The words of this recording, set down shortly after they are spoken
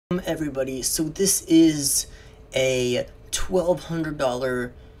Welcome everybody. So this is a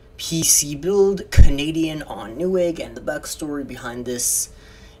 $1,200 PC build, Canadian on Newegg, and the backstory behind this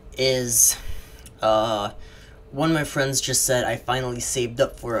is one of my friends just said I finally saved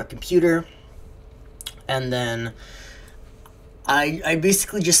up for a computer, and then I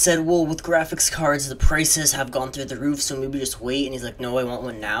basically just said, well, with graphics cards the prices have gone through the roof, so maybe just wait, and he's like, no, I want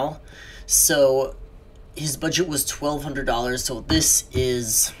one now. So his budget was $1,200, so this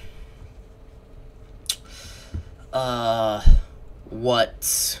is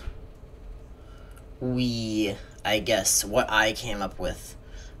what I came up with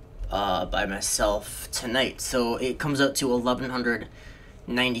by myself tonight. So it comes out to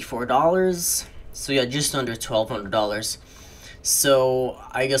 $1,194. So yeah, just under $1,200. So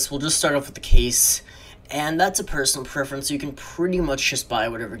I guess we'll just start off with the case. And that's a personal preference, so you can pretty much just buy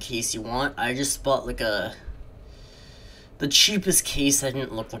whatever case you want. I just bought like the cheapest case that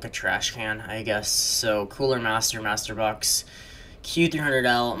didn't look like a trash can, I guess. So Cooler Master Box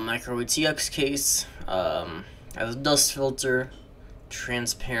Q300L Micro ATX case. Has a dust filter,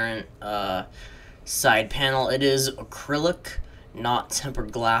 transparent side panel. It is acrylic, not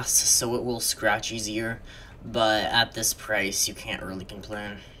tempered glass, so it will scratch easier. But at this price, you can't really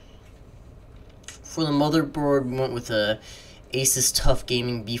complain. For the motherboard, we went with a Asus TUF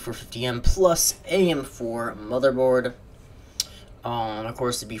Gaming B450M plus AM4 motherboard. Of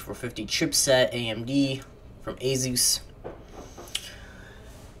course, the B450 chipset, AMD from Asus.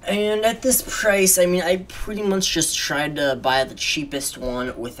 And at this price, I mean, I pretty much just tried to buy the cheapest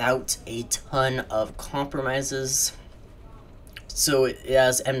one without a ton of compromises. So it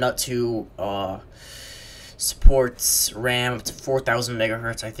has M.2, supports RAM up to 4,000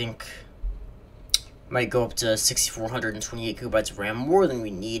 megahertz, I think. Might go up to 6,428 gigabytes of RAM, more than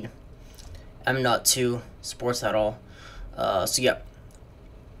we need. M.2 supports that all. So yeah.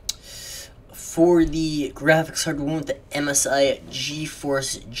 For the graphics card, we went with the MSI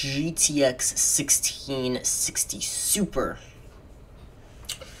GeForce GTX 1660 Super.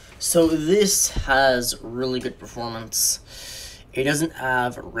 So this has really good performance. It doesn't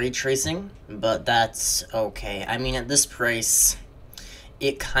have ray tracing, but that's okay. I mean, at this price,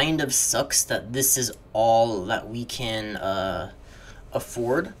 it kind of sucks that this is all that we can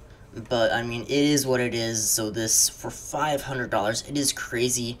afford, but I mean, it is what it is. So this, for $500, it is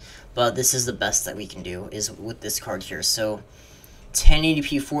crazy, but this is the best that we can do is with this card here. So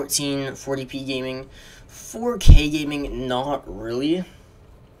 1080p 1440p gaming, 4K gaming, not really.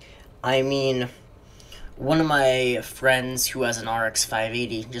 I mean, one of my friends who has an RX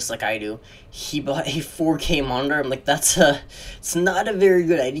 580, just like I do, he bought a 4K monitor. I'm like, it's not a very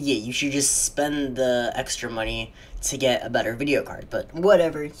good idea. You should just spend the extra money to get a better video card. But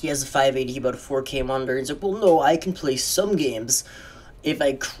whatever, he has a 580, he bought a 4K monitor. He's like, well, no, I can play some games if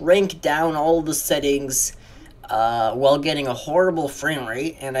I crank down all the settings while getting a horrible frame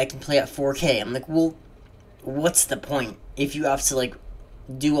rate, and I can play at 4K. I'm like, well, what's the point if you have to, like,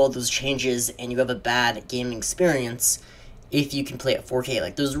 do all those changes and you have a bad gaming experience if you can play at 4K?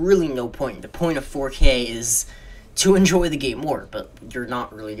 Like, there's really no point. The point of 4K is to enjoy the game more, but you're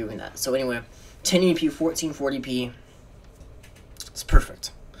not really doing that. So anyway, 1080p 1440p, it's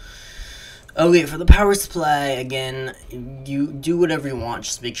perfect. Okay, for the power supply, again, you do whatever you want,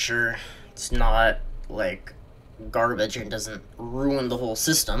 just make sure it's not like garbage and doesn't ruin the whole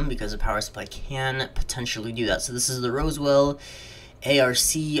system, because a power supply can potentially do that. So this is the Roswell ARC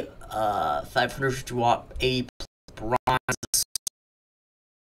 550 watt A bronze